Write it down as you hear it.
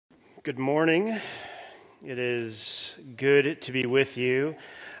Good morning. It is good to be with you.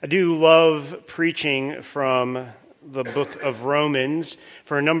 I do love preaching from the book of Romans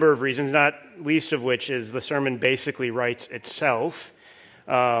for a number of reasons, not least of which is the sermon basically writes itself.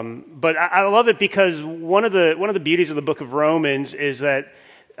 But I love it because one of the beauties of the book of Romans is that,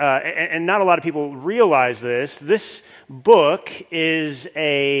 and not a lot of people realize this book is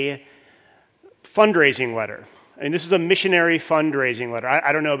a fundraising letter. And this is a missionary fundraising letter.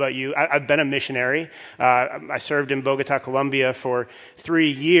 I don't know about you. I've been a missionary. I served in Bogota, Colombia for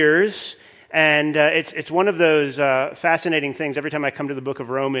 3 years. And it's one of those fascinating things every time I come to the book of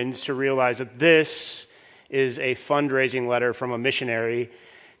Romans to realize that this is a fundraising letter from a missionary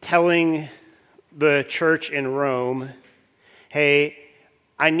telling the church in Rome, hey,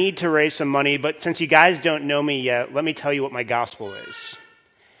 I need to raise some money, but since you guys don't know me yet, let me tell you what my gospel is.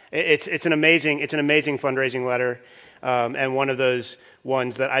 It's an amazing fundraising letter, and one of those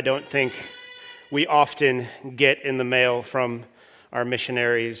ones that I don't think we often get in the mail from our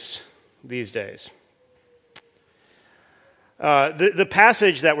missionaries these days. The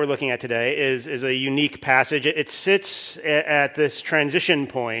passage that we're looking at today is a unique passage. It sits at this transition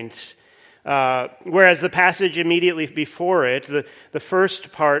point, whereas the passage immediately before it, the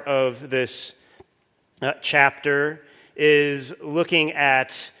first part of this chapter, is looking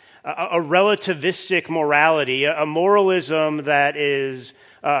at a relativistic morality, a moralism that is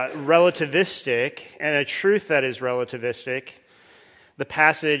relativistic, and a truth that is relativistic. The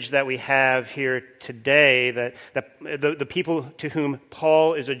passage that we have here today, that the people to whom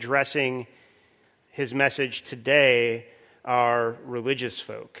Paul is addressing his message today are religious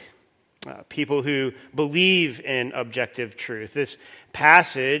folk, people who believe in objective truth. This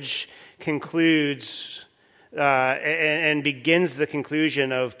passage concludes and begins the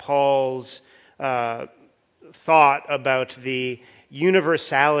conclusion of Paul's thought about the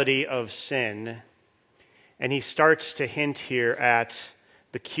universality of sin, and he starts to hint here at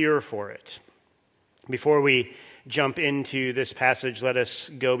the cure for it. Before we jump into this passage, let us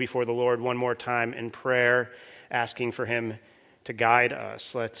go before the Lord one more time in prayer, asking for him to guide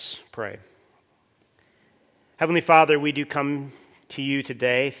us. Let's pray. Heavenly Father, we do come to you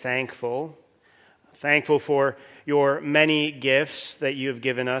today thankful for your many gifts that you have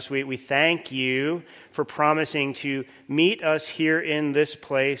given us. We thank you for promising to meet us here in this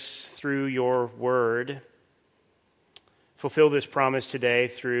place through your word. Fulfill this promise today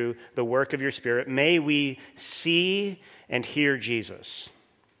through the work of your Spirit. May we see and hear Jesus.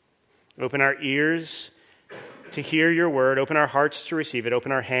 Open our ears to hear your word. Open our hearts to receive it.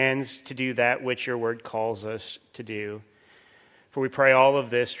 Open our hands to do that which your word calls us to do. For we pray all of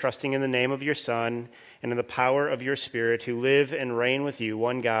this, trusting in the name of your Son and in the power of your Spirit, who live and reign with you,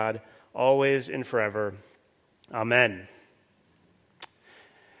 one God, always and forever. Amen.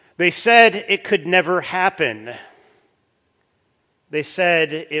 They said it could never happen. They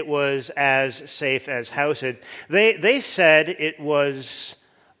said it was as safe as houses. They said it was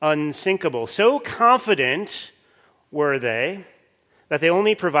unsinkable. So confident were they that they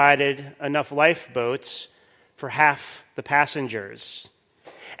only provided enough lifeboats for half the passengers.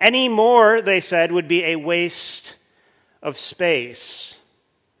 Any more, they said, would be a waste of space.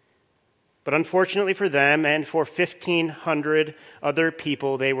 But unfortunately for them and for 1,500 other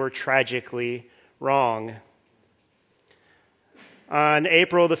people, they were tragically wrong. On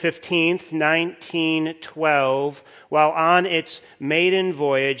April the 15th, 1912, while on its maiden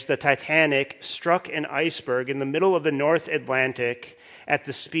voyage, the Titanic struck an iceberg in the middle of the North Atlantic at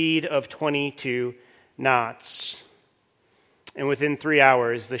the speed of 22 knots. And within 3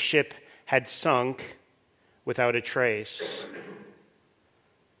 hours, the ship had sunk without a trace.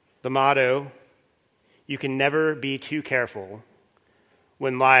 The motto, you can never be too careful.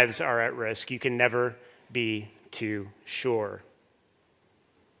 When lives are at risk, you can never be too sure.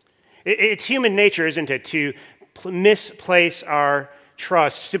 It's human nature, isn't it, to misplace our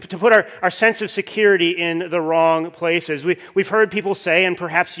trust, to put our sense of security in the wrong places. We've heard people say, and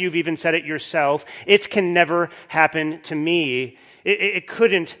perhaps you've even said it yourself, it can never happen to me. It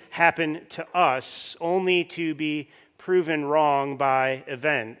couldn't happen to us, only to be proven wrong by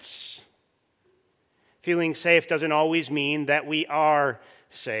events. Feeling safe doesn't always mean that we are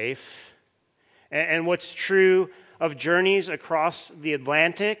safe. And what's true of journeys across the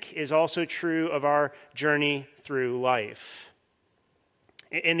Atlantic is also true of our journey through life.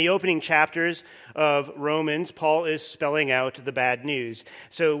 In the opening chapters of Romans, Paul is spelling out the bad news,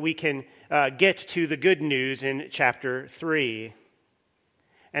 so we can get to the good news in chapter 3.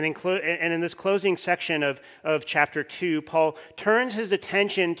 And in this closing section of chapter 2, Paul turns his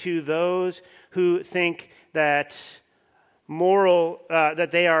attention to those who think that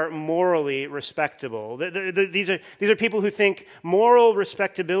morally respectable. These are people who think moral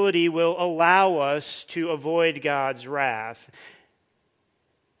respectability will allow us to avoid God's wrath.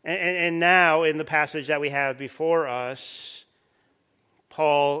 And now, in the passage that we have before us,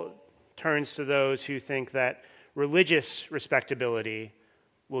 Paul turns to those who think that religious respectability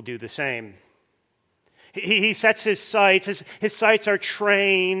will do the same. He sets his sights. His sights are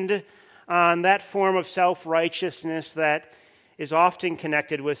trained on that form of self-righteousness that is often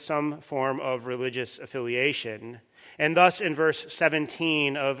connected with some form of religious affiliation. And thus, in verse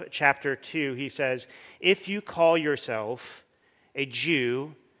 17 of chapter 2, he says, "If you call yourself a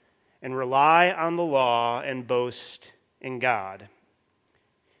Jew and rely on the law and boast in God."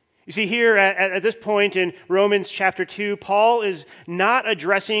 You see, here at this point in Romans chapter 2, Paul is not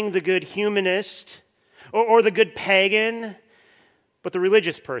addressing the good humanist or the good pagan, but the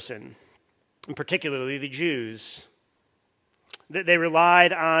religious person, and particularly the Jews. They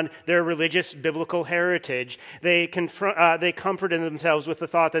relied on their religious biblical heritage. They comforted themselves with the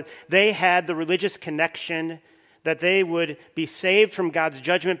thought that they had the religious connection, that they would be saved from God's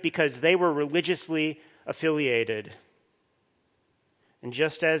judgment because they were religiously affiliated. And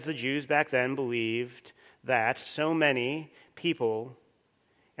just as the Jews back then believed that, so many people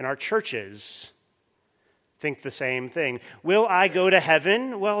in our churches think the same thing. Will I go to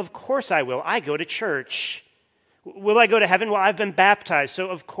heaven? Well, of course I will. I go to church. Will I go to heaven? Well, I've been baptized, so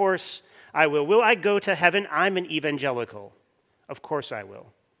of course I will. Will I go to heaven? I'm an evangelical. Of course I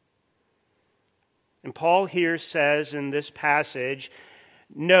will. And Paul here says in this passage,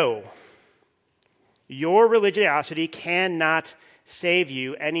 no, your religiosity cannot save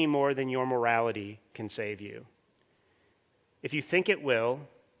you any more than your morality can save you. If you think it will,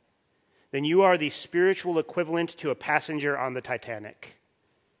 then you are the spiritual equivalent to a passenger on the Titanic.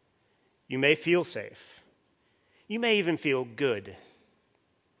 You may feel safe. You may even feel good.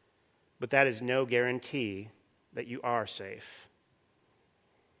 But that is no guarantee that you are safe.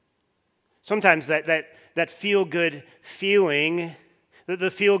 Sometimes that feel-good feeling,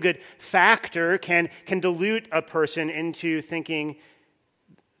 the feel-good factor can dilute a person into thinking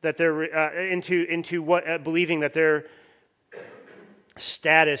that they're believing that their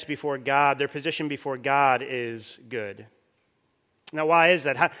status before God, their position before God is good. Now, why is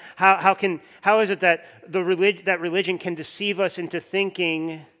that? How is it that that religion can deceive us into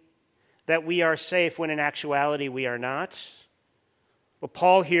thinking that we are safe when in actuality we are not? Well,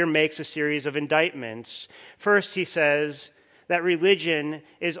 Paul here makes a series of indictments. First, he says that religion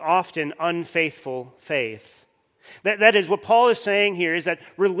is often unfaithful faith. That is, what Paul is saying here is that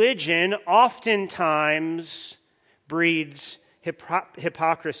religion oftentimes breeds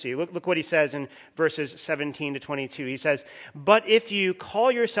hypocrisy. Look what he says in verses 17 to 22. He says, "But if you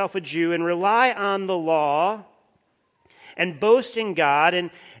call yourself a Jew and rely on the law and boast in God and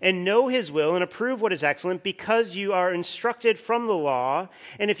know his will and approve what is excellent because you are instructed from the law,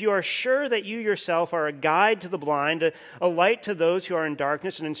 and if you are sure that you yourself are a guide to the blind, a light to those who are in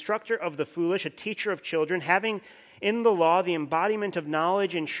darkness, an instructor of the foolish, a teacher of children, having in the law the embodiment of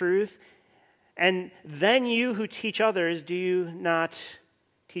knowledge and truth, and then you who teach others, do you not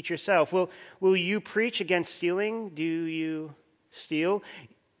teach yourself? Will you preach against stealing? Do you steal?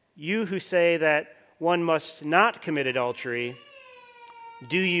 You who say that one must not commit adultery,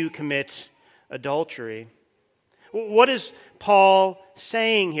 do you commit adultery?" What is Paul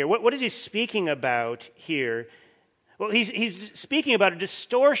saying here? What is he speaking about here? Well, he's speaking about a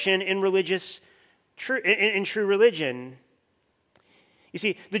distortion in true religion. You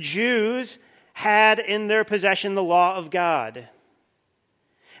see, the Jews had in their possession the law of God.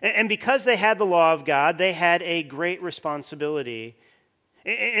 And because they had the law of God, they had a great responsibility.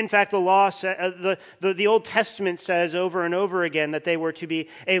 In fact, the law, the Old Testament says over and over again that they were to be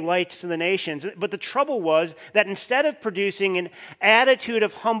a light to the nations. But the trouble was that instead of producing an attitude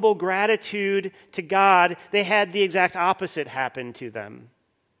of humble gratitude to God, they had the exact opposite happen to them.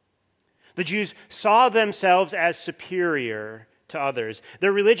 The Jews saw themselves as superior to others.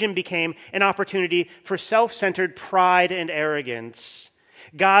 Their religion became an opportunity for self-centered pride and arrogance.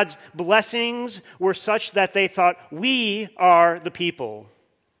 God's blessings were such that they thought, we are the people.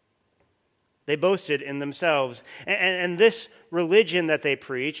 They boasted in themselves. And this religion that they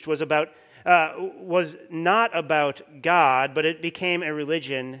preached was not about God, but it became a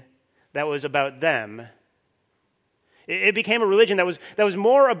religion that was about them. It became a religion that was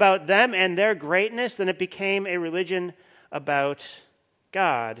more about them and their greatness than it became a religion about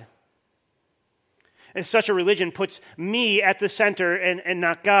God. And such a religion puts me at the center and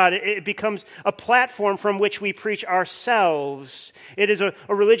not God. It becomes a platform from which we preach ourselves. It is a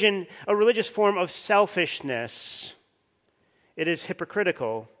religious form of selfishness. it is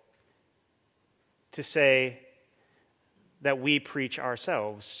hypocritical to say that we preach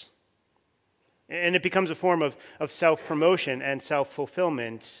ourselves. And it becomes a form of self-promotion and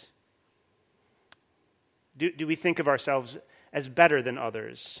self-fulfillment. Do we think of ourselves as better than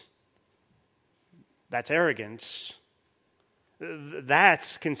others? That's arrogance.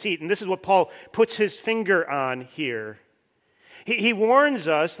 That's conceit. And this is what Paul puts his finger on here. He warns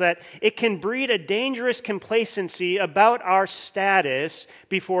us that it can breed a dangerous complacency about our status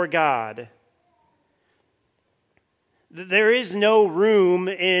before God. There is no room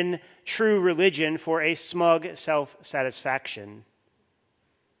in true religion for a smug self-satisfaction.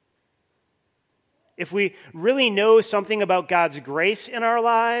 If we really know something about God's grace in our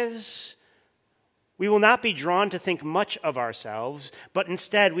lives, we will not be drawn to think much of ourselves, but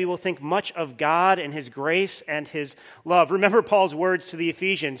instead we will think much of God and His grace and His love. Remember Paul's words to the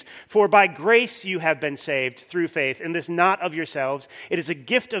Ephesians, "For by grace you have been saved through faith, and this not of yourselves. It is a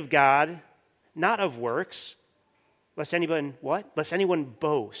gift of God, not of works, lest anyone," what? "Lest anyone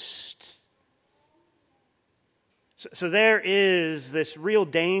boast." So there is this real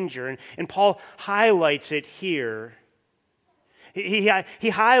danger, and Paul highlights it here. He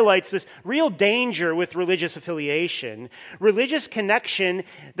highlights this real danger with religious affiliation, religious connection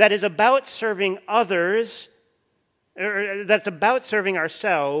that is about serving others, or that's about serving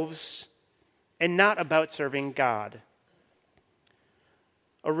ourselves, and not about serving God.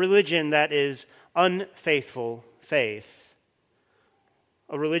 A religion that is unfaithful faith.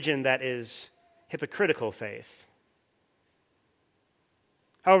 A religion that is hypocritical faith.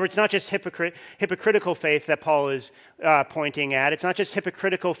 However, it's not just hypocritical faith that Paul is pointing at. It's not just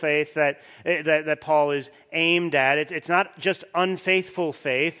hypocritical faith that Paul is aimed at. It's not just unfaithful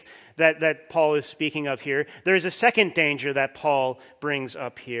faith that Paul is speaking of here. There is a second danger that Paul brings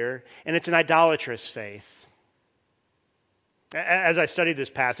up here, and it's an idolatrous faith. As I studied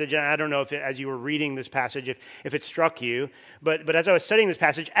this passage, and I don't know if as you were reading this passage, if it struck you, but as I was studying this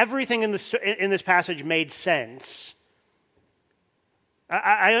passage, everything in this passage made sense.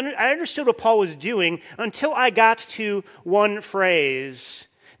 I understood what Paul was doing until I got to one phrase.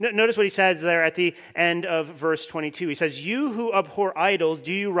 Notice what he says there at the end of verse 22. He says, "You who abhor idols,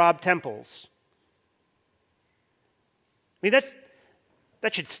 do you rob temples?" I mean,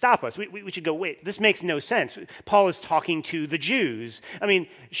 that should stop us. We should go, wait, this makes no sense. Paul is talking to the Jews. I mean,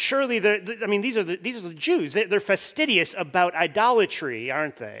 surely, these are the Jews. They're fastidious about idolatry,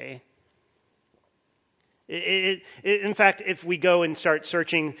 aren't they? In fact, if we go and start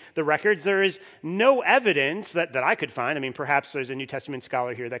searching the records, there is no evidence that I could find. I mean, perhaps there's a New Testament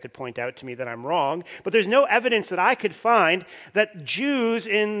scholar here that could point out to me that I'm wrong, but there's no evidence that I could find that Jews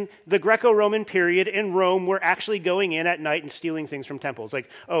in the Greco-Roman period in Rome were actually going in at night and stealing things from temples. Like,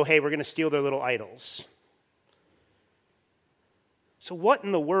 oh, hey, we're going to steal their little idols. So what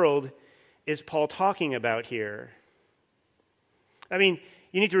in the world is Paul talking about here? I mean,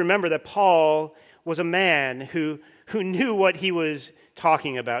 you need to remember that Paul was a man who knew what he was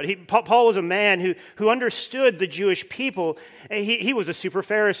talking about. Paul was a man who understood the Jewish people. He was a super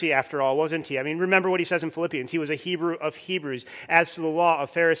Pharisee after all, wasn't he? I mean, remember what he says in Philippians. He was a Hebrew of Hebrews. As to the law, a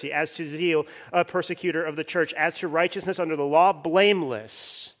Pharisee. As to zeal, a persecutor of the church. As to righteousness under the law,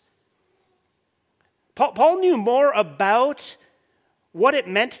 blameless. Paul knew more about what it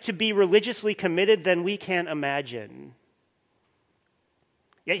meant to be religiously committed than we can imagine.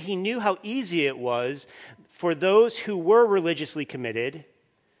 Yet he knew how easy it was for those who were religiously committed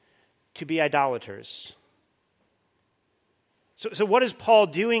to be idolaters. So what is Paul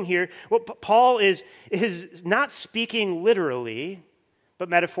doing here? Well, Paul is not speaking literally, but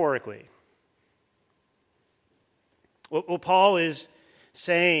metaphorically. What Paul is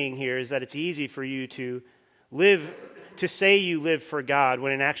saying here is that it's easy for you to say you live for God,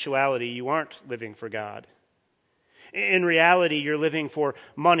 when in actuality you aren't living for God. In reality, you're living for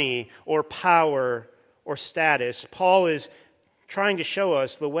money or power or status. Paul is trying to show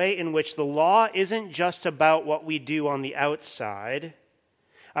us the way in which the law isn't just about what we do on the outside,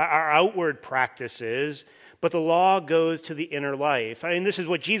 our outward practices, but the law goes to the inner life. I mean, this is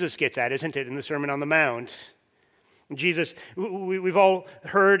what Jesus gets at, isn't it, in the Sermon on the Mount? Jesus, we've all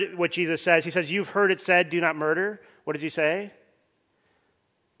heard what Jesus says. He says, "You've heard it said, do not murder." What does he say?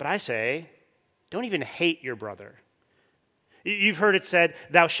 But I say, don't even hate your brother. You've heard it said,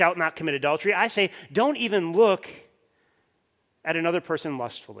 "Thou shalt not commit adultery." I say, don't even look at another person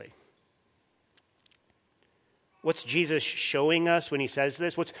lustfully. What's Jesus showing us when he says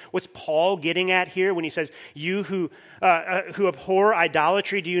this? What's Paul getting at here when he says, "You who abhor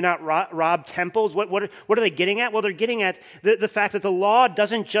idolatry, do you not rob temples?" What are they getting at? Well, they're getting at the fact that the law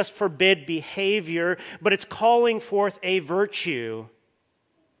doesn't just forbid behavior, but it's calling forth a virtue.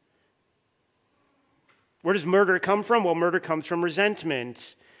 Where does murder come from? Well, murder comes from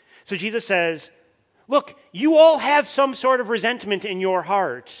resentment. So Jesus says, look, you all have some sort of resentment in your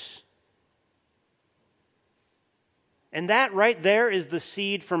hearts. And that right there is the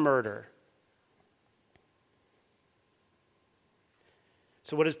seed for murder.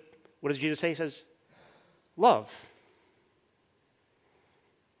 So what does Jesus say? He says, love.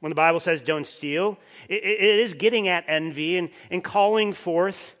 When the Bible says don't steal, it is getting at envy and calling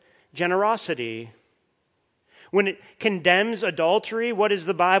forth generosity. When it condemns adultery, what is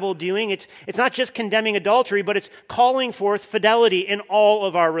the Bible doing? It's not just condemning adultery, but it's calling forth fidelity in all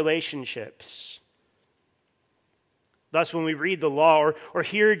of our relationships. Thus, when we read the law or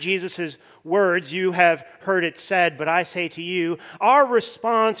hear Jesus' words, "You have heard it said, but I say to you," our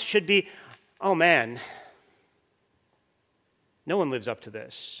response should be, "Oh man, no one lives up to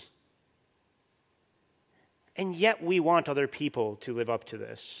this." And yet we want other people to live up to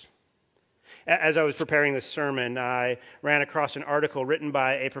this. As I was preparing this sermon, I ran across an article written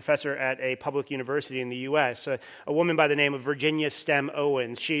by a professor at a public university in the U.S., a woman by the name of Virginia Stem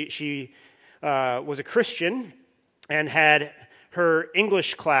Owens. She was a Christian and had her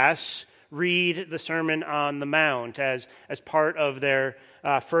English class read the Sermon on the Mount as part of their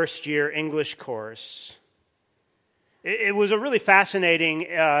first-year English course. It was a really fascinating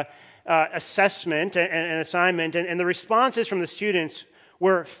assessment and assignment, and the responses from the students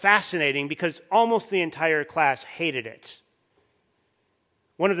were fascinating because almost the entire class hated it.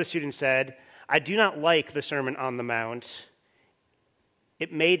 One of the students said, "I do not like the Sermon on the Mount.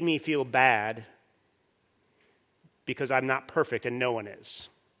 It made me feel bad because I'm not perfect and no one is."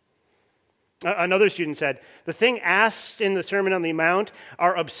 Another student said, "The thing asked in the Sermon on the Mount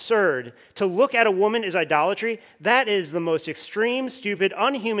are absurd. To look at a woman is idolatry. That is the most extreme, stupid,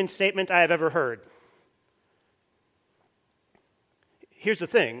 unhuman statement I have ever heard." Here's the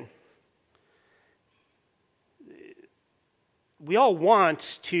thing. We all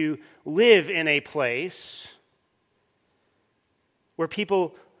want to live in a place where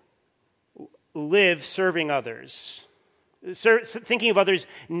people live serving others, thinking of others'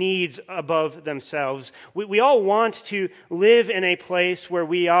 needs above themselves. We all want to live in a place where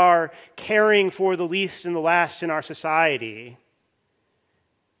we are caring for the least and the last in our society.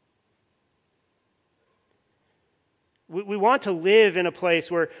 We want to live in a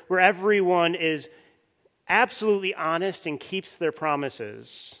place where everyone is absolutely honest and keeps their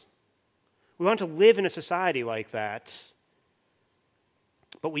promises. We want to live in a society like that.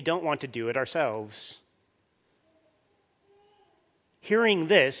 But we don't want to do it ourselves. Hearing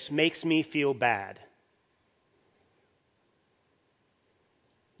this makes me feel bad.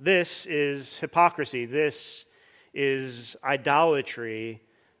 This is hypocrisy. This is idolatry.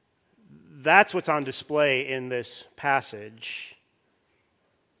 That's what's on display in this passage.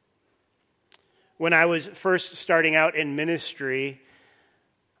 When I was first starting out in ministry,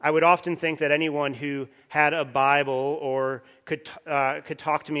 I would often think that anyone who had a Bible or could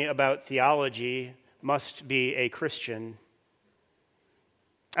talk to me about theology must be a Christian.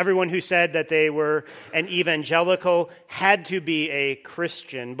 Everyone who said that they were an evangelical had to be a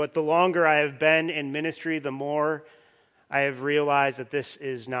Christian, but the longer I have been in ministry, the more I have realized that this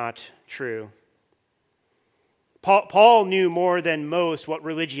is not true. Paul knew more than most what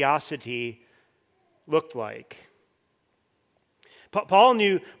religiosity looked like. Paul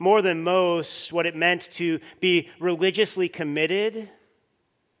knew more than most what it meant to be religiously committed,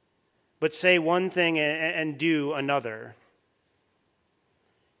 but say one thing and do another.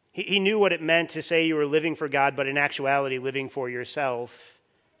 He knew what it meant to say you were living for God, but in actuality living for yourself.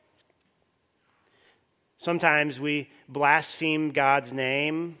 Sometimes we blaspheme God's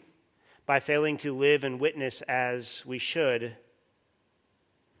name by failing to live and witness as we should.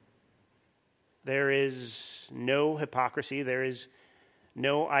 There is no hypocrisy, there is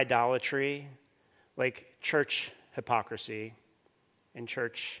no idolatry like church hypocrisy and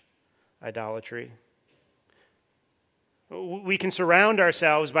church idolatry. We can surround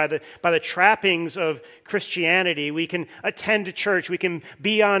ourselves by the trappings of Christianity. We can attend church. We can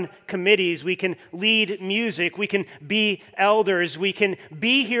be on committees. We can lead music. We can be elders. We can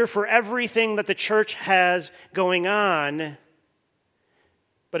be here for everything that the church has going on.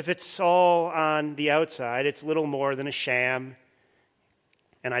 But if it's all on the outside, it's little more than a sham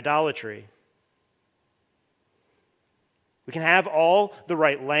and idolatry. We can have all the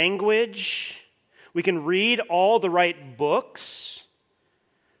right language. We can read all the right books.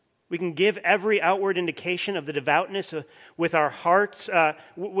 We can give every outward indication of the devoutness with our hearts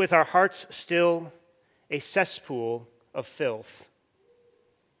still a cesspool of filth.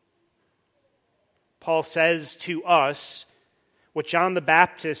 Paul says to us what John the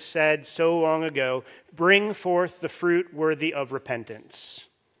Baptist said so long ago, bring forth the fruit worthy of repentance.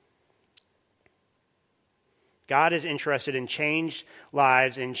 God is interested in changed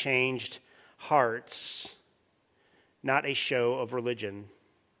lives and changed hearts, not a show of religion.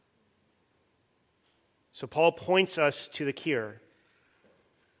 So Paul points us to the cure.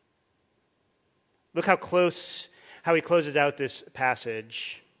 Look how he closes out this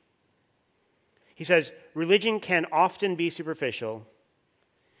passage. He says, religion can often be superficial.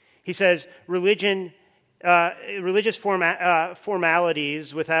 He says, religious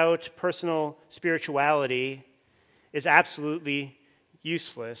formalities without personal spirituality is absolutely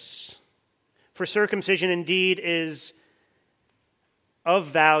useless. For circumcision indeed is of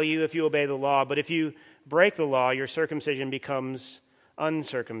value if you obey the law, but if you break the law, your circumcision becomes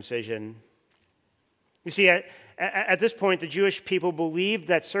uncircumcision. You see, at this point, the Jewish people believed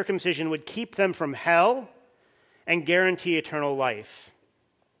that circumcision would keep them from hell and guarantee eternal life.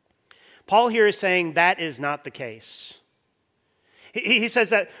 Paul here is saying that is not the case. He says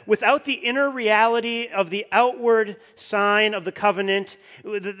that without the inner reality of the outward sign of the covenant,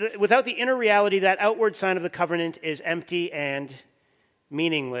 without the inner reality, that outward sign of the covenant is empty and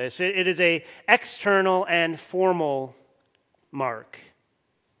meaningless. It is an external and formal mark,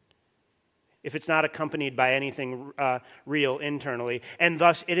 if it's not accompanied by anything real internally, and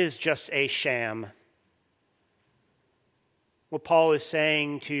thus it is just a sham. What Paul is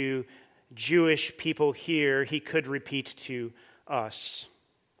saying to Jewish people here, he could repeat to us.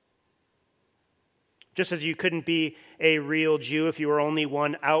 Just as you couldn't be a real Jew if you were only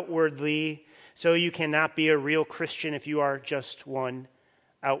one outwardly, so you cannot be a real Christian if you are just one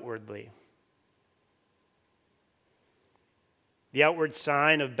outwardly. The outward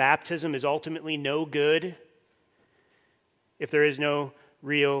sign of baptism is ultimately no good if there is no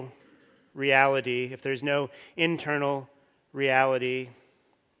real reality, if there's no internal reality.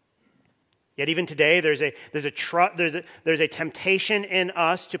 Yet even today, there's a temptation in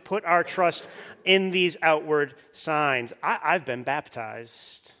us to put our trust in these outward signs. I've been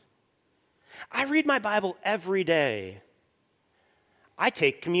baptized. I read my Bible every day. I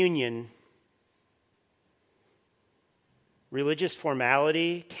take communion. Religious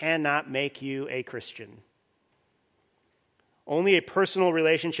formality cannot make you a Christian. Only a personal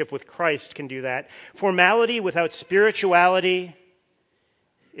relationship with Christ can do that. Formality without spirituality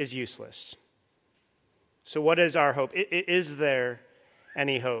is useless. So what is our hope? Is there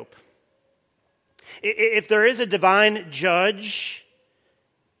any hope? If there is a divine judge,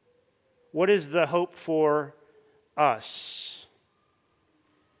 what is the hope for us?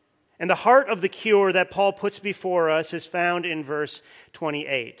 And the heart of the cure that Paul puts before us is found in verse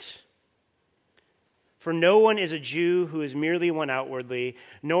 28. For no one is a Jew who is merely one outwardly,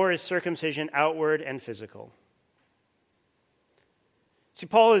 nor is circumcision outward and physical. See,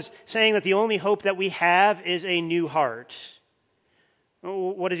 Paul is saying that the only hope that we have is a new heart.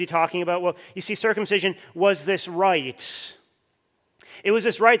 What is he talking about? Well, you see, circumcision was this rite. It was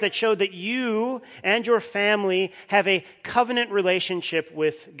this rite that showed that you and your family have a covenant relationship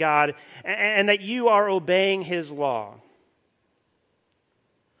with God and that you are obeying His law.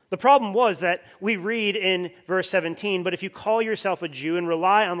 The problem was that we read in verse 17, but if you call yourself a Jew and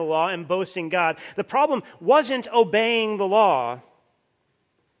rely on the law and boast in God, the problem wasn't obeying the law.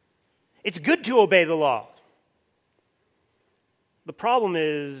 It's good to obey the law. The problem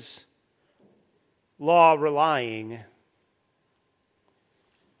is law relying.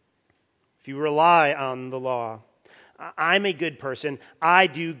 If you rely on the law, I'm a good person, I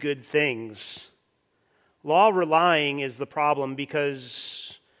do good things. Law relying is the problem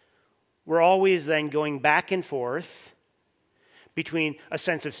because we're always then going back and forth between a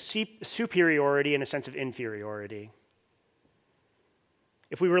sense of superiority and a sense of inferiority.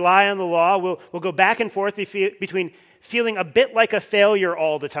 If we rely on the law, we'll go back and forth between feeling a bit like a failure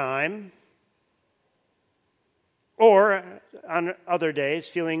all the time, or on other days,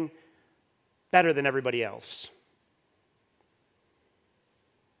 feeling better than everybody else.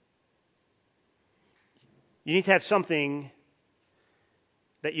 You need to have something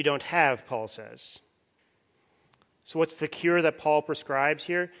that you don't have, Paul says. So what's the cure that Paul prescribes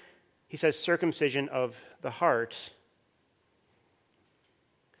here? He says circumcision of the heart.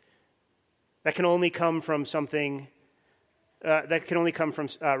 That can only come from something.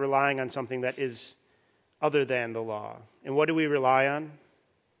 Relying on something that is other than the law. And what do we rely on?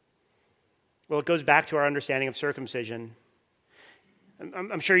 Well, it goes back to our understanding of circumcision.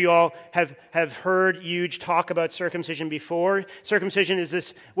 I'm sure you all have heard huge talk about circumcision before. Circumcision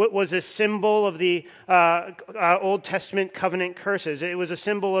was a symbol of the Old Testament covenant curses. It was a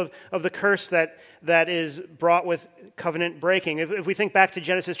symbol of the curse that is brought with covenant breaking. If we think back to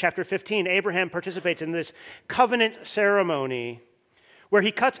Genesis chapter 15, Abraham participates in this covenant ceremony where he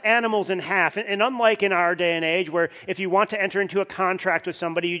cuts animals in half. And unlike in our day and age, where if you want to enter into a contract with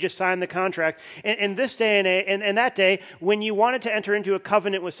somebody, you just sign the contract. In this day and that day, when you wanted to enter into a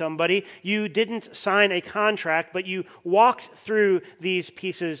covenant with somebody, you didn't sign a contract, but you walked through these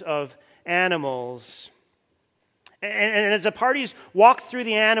pieces of animals. And as the parties walked through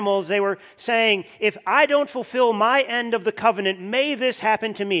the animals, they were saying, if I don't fulfill my end of the covenant, may this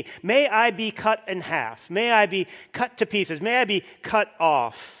happen to me. May I be cut in half. May I be cut to pieces. May I be cut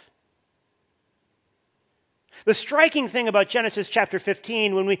off. The striking thing about Genesis chapter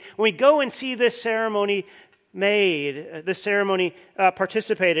 15, when we go and see this ceremony made, this ceremony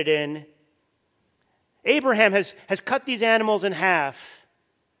participated in, Abraham has cut these animals in half.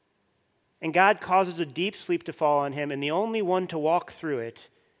 And God causes a deep sleep to fall on him, and the only one to walk through it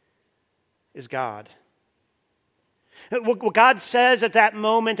is God. What God says at that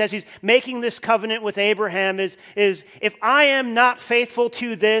moment as he's making this covenant with Abraham is, if I am not faithful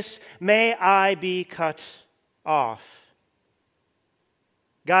to this, may I be cut off.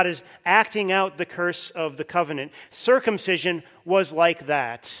 God is acting out the curse of the covenant. Circumcision was like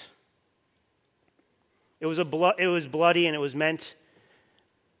that. It was bloody, and it was meant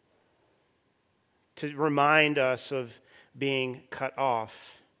to remind us of being cut off.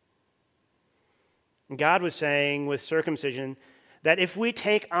 And God was saying with circumcision that if we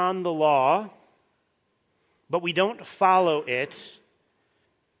take on the law, but we don't follow it,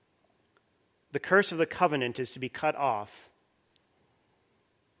 the curse of the covenant is to be cut off.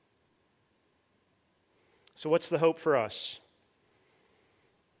 So what's the hope for us?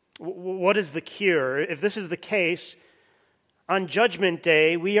 What is the cure? If this is the case, on Judgment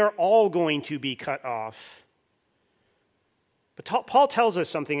Day, we are all going to be cut off. But Paul tells us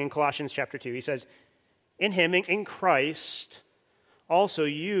something in Colossians chapter 2. He says, in him, in Christ, also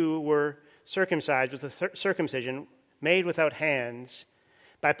you were circumcised with a circumcision made without hands,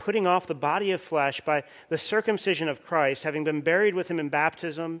 by putting off the body of flesh, by the circumcision of Christ, having been buried with him in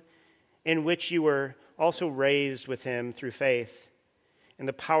baptism, in which you were also raised with him through faith in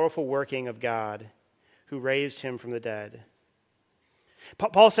the powerful working of God, who raised him from the dead.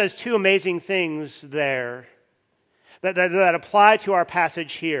 Paul says two amazing things there that apply to our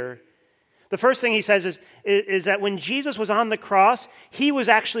passage here. The first thing he says is that when Jesus was on the cross, he was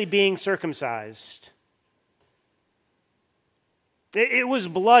actually being circumcised. It was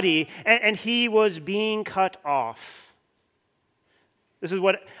bloody, and he was being cut off. This is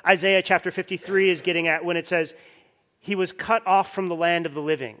what Isaiah chapter 53 is getting at when it says, he was cut off from the land of the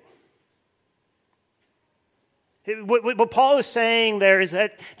living. What Paul is saying there is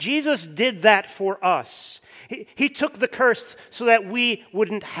that Jesus did that for us. He took the curse so that we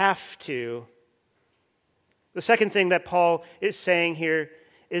wouldn't have to. The second thing that Paul is saying here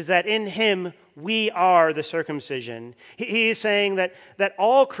is that in him we are the circumcision. He is saying that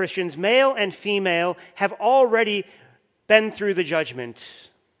all Christians, male and female, have already been through the judgment.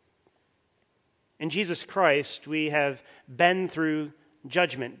 In Jesus Christ, we have been through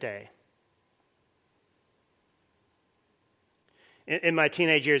Judgment Day. In my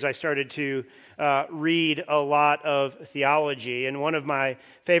teenage years, I started to read a lot of theology, and one of my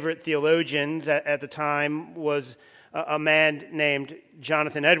favorite theologians at the time was a man named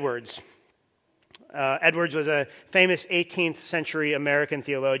Jonathan Edwards. Edwards was a famous 18th century American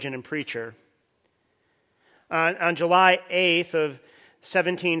theologian and preacher. On July 8th of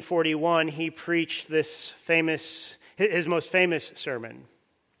 1741, he preached his most famous sermon.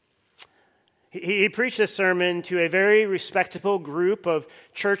 He preached this sermon to a very respectable group of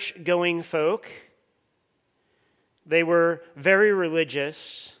church-going folk. They were very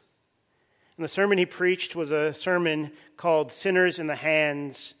religious. And the sermon he preached was a sermon called Sinners in the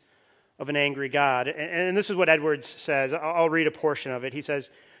Hands of an Angry God. And this is what Edwards says. I'll read a portion of it. He says,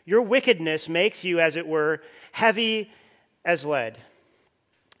 your wickedness makes you, as it were, heavy as lead,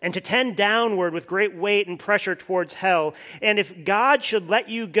 and to tend downward with great weight and pressure towards hell. And if God should let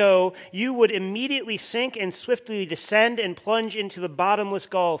you go, you would immediately sink and swiftly descend and plunge into the bottomless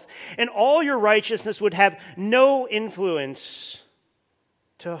gulf. And all your righteousness would have no influence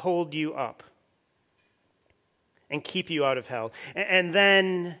to hold you up and keep you out of hell. And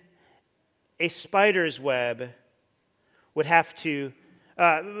then a spider's web would have to,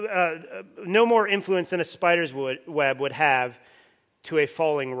 no more influence than a spider's web would have to a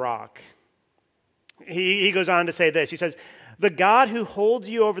falling rock. He goes on to say this. He says, "The God who holds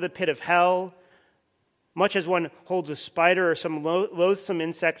you over the pit of hell, much as one holds a spider or some loathsome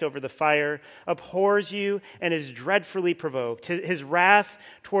insect over the fire, abhors you and is dreadfully provoked. His wrath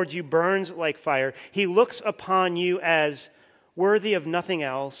towards you burns like fire. He looks upon you as worthy of nothing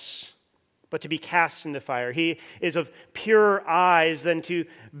else but to be cast into fire. He is of purer eyes than to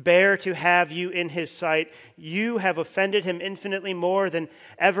bear to have you in his sight. You have offended him infinitely more than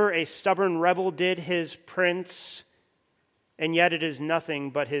ever a stubborn rebel did his prince. And yet it is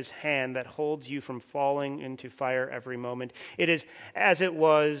nothing but his hand that holds you from falling into fire every moment. It is as it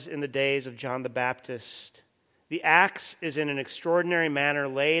was in the days of John the Baptist. The axe is in an extraordinary manner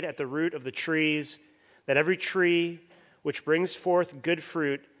laid at the root of the trees, that every tree which brings forth good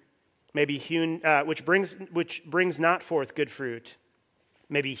fruit may be hewn, which brings not forth good fruit,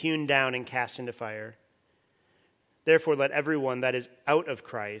 may be hewn down and cast into fire. Therefore let everyone that is out of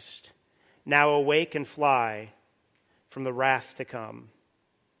Christ now awake and fly from the wrath to come."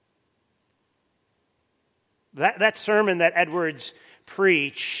 That sermon that Edwards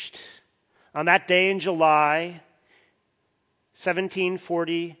preached on that day in July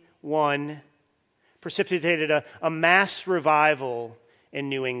 1741 precipitated a mass revival in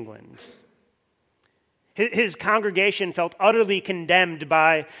New England. His congregation felt utterly condemned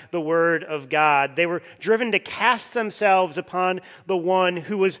by the word of God. They were driven to cast themselves upon the one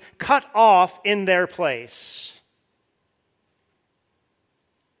who was cut off in their place.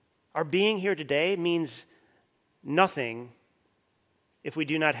 Our being here today means nothing if we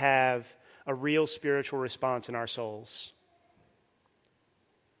do not have a real spiritual response in our souls.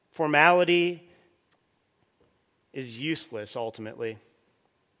 Formality is useless ultimately.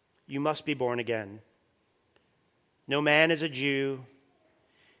 You must be born again. No man is a Jew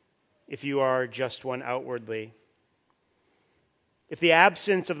if you are just one outwardly. If the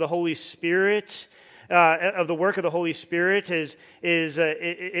absence of the Holy Spirit, of the work of the Holy Spirit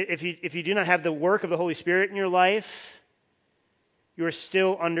if you do not have the work of the Holy Spirit in your life, you are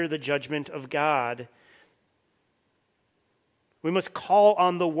still under the judgment of God. We must call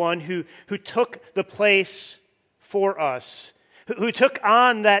on the one who took the place for us, who took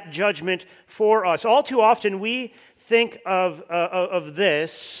on that judgment for us. All too often we think of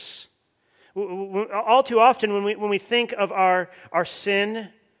this. All too often when we think of our sin,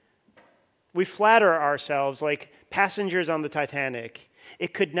 we flatter ourselves like passengers on the Titanic.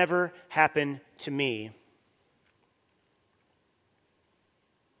 It could never happen to me.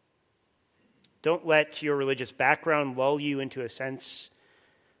 Don't let your religious background lull you into a sense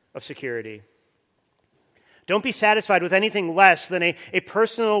of security. Don't be satisfied with anything less than a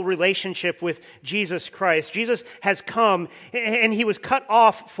personal relationship with Jesus Christ. Jesus has come, and he was cut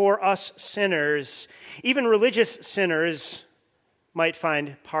off for us sinners. Even religious sinners might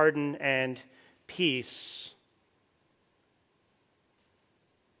find pardon and peace.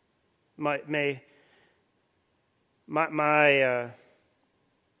 My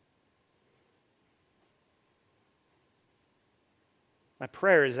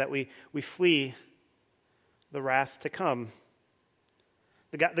prayer is that we flee the wrath to come.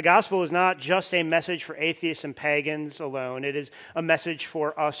 The gospel is not just a message for atheists and pagans alone. It is a message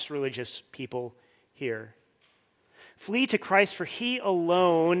for us religious people here. Flee to Christ, for he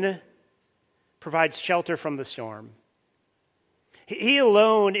alone provides shelter from the storm. He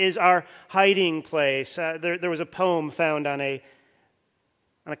alone is our hiding place. There was a poem found on a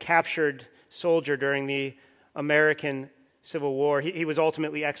captured soldier during the American Civil War. He was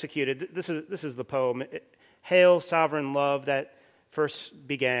ultimately executed. This is the poem. Hail, sovereign love that first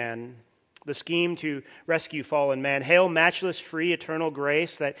began the scheme to rescue fallen man. Hail, matchless, free, eternal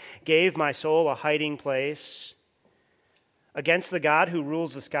grace that gave my soul a hiding place. Against the God who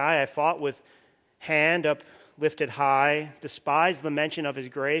rules the sky, I fought with hand uplifted high, despised the mention of his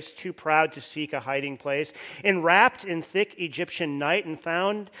grace, too proud to seek a hiding place. Enwrapped in thick Egyptian night and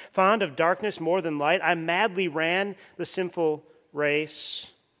fond of darkness more than light, I madly ran the sinful race,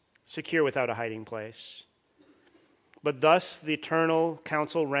 secure without a hiding place. But thus the eternal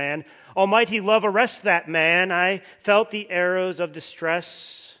counsel ran, Almighty love, arrest that man. I felt the arrows of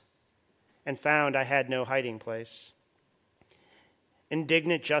distress and found I had no hiding place.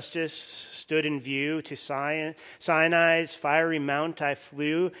 Indignant justice stood in view. To Sinai's fiery mount I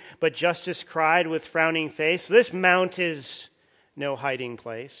flew, but justice cried with frowning face, This mount is no hiding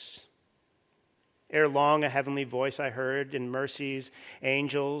place. Ere long a heavenly voice I heard, in mercy's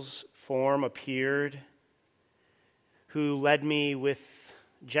angel's form appeared, who led me with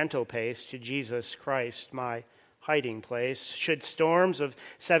gentle pace to Jesus Christ, my hiding place. Should storms of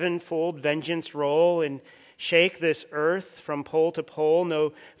sevenfold vengeance roll, and shake this earth from pole to pole.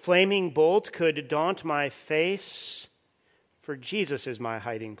 No flaming bolt could daunt my face, for Jesus is my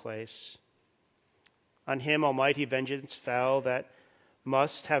hiding place. On him almighty vengeance fell that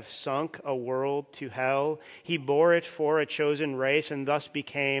must have sunk a world to hell. He bore it for a chosen race and thus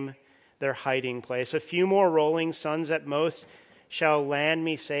became their hiding place. A few more rolling suns at most shall land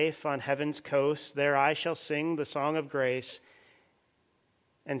me safe on heaven's coast. There I shall sing the song of grace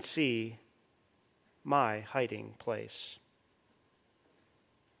and see my hiding place.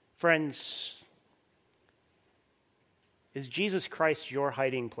 Friends, is Jesus Christ your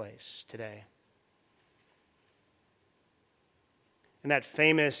hiding place today? In that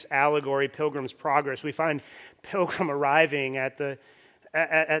famous allegory, Pilgrim's Progress, we find Pilgrim arriving at the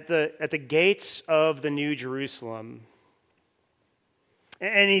gates of the New Jerusalem.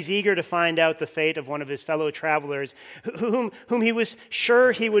 And he's eager to find out the fate of one of his fellow travelers, whom he was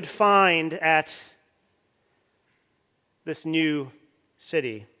sure he would find at this new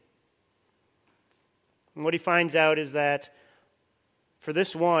city. And what he finds out is that for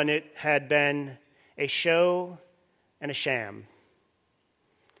this one, it had been a show and a sham.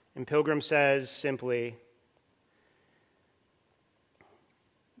 And Pilgrim says simply,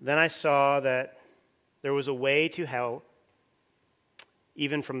 "Then I saw that there was a way to hell,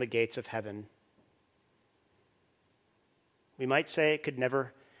 even from the gates of heaven." We might say it could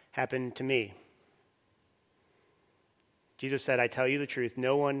never happen to me. Jesus said, "I tell you the truth,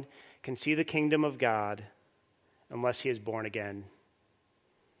 no one can see the kingdom of God unless he is born again."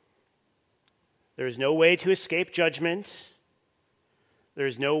 There is no way to escape judgment. There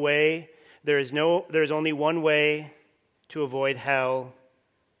is only one way to avoid hell.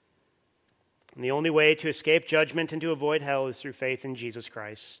 And the only way to escape judgment and to avoid hell is through faith in Jesus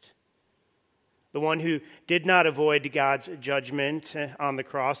Christ. The one who did not avoid God's judgment on the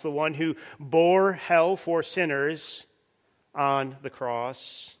cross, the one who bore hell for sinners on the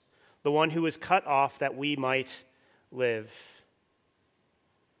cross, the one who was cut off that we might live.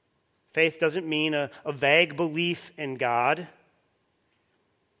 Faith doesn't mean a vague belief in God.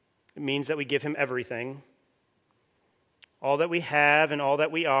 It means that we give him everything, all that we have and all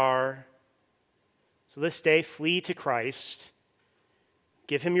that we are. So this day, flee to Christ.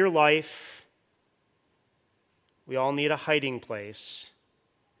 Give him your life. We all need a hiding place.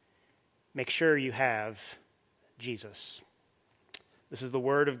 Make sure you have Jesus. This is the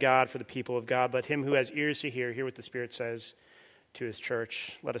word of God for the people of God. Let him who has ears to hear what the Spirit says to his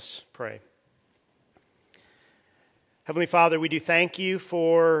church. Let us pray. Heavenly Father, we do thank you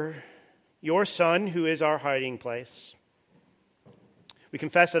for your Son, who is our hiding place. We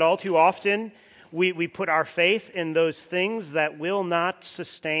confess that all too often we put our faith in those things that will not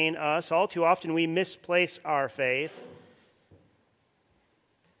sustain us. All too often we misplace our faith.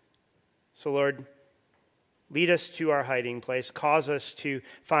 So, Lord, lead us to our hiding place. Cause us to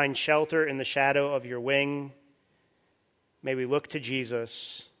find shelter in the shadow of your wing. May we look to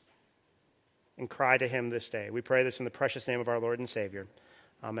Jesus and cry to him this day. We pray this in the precious name of our Lord and Savior.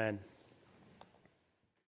 Amen.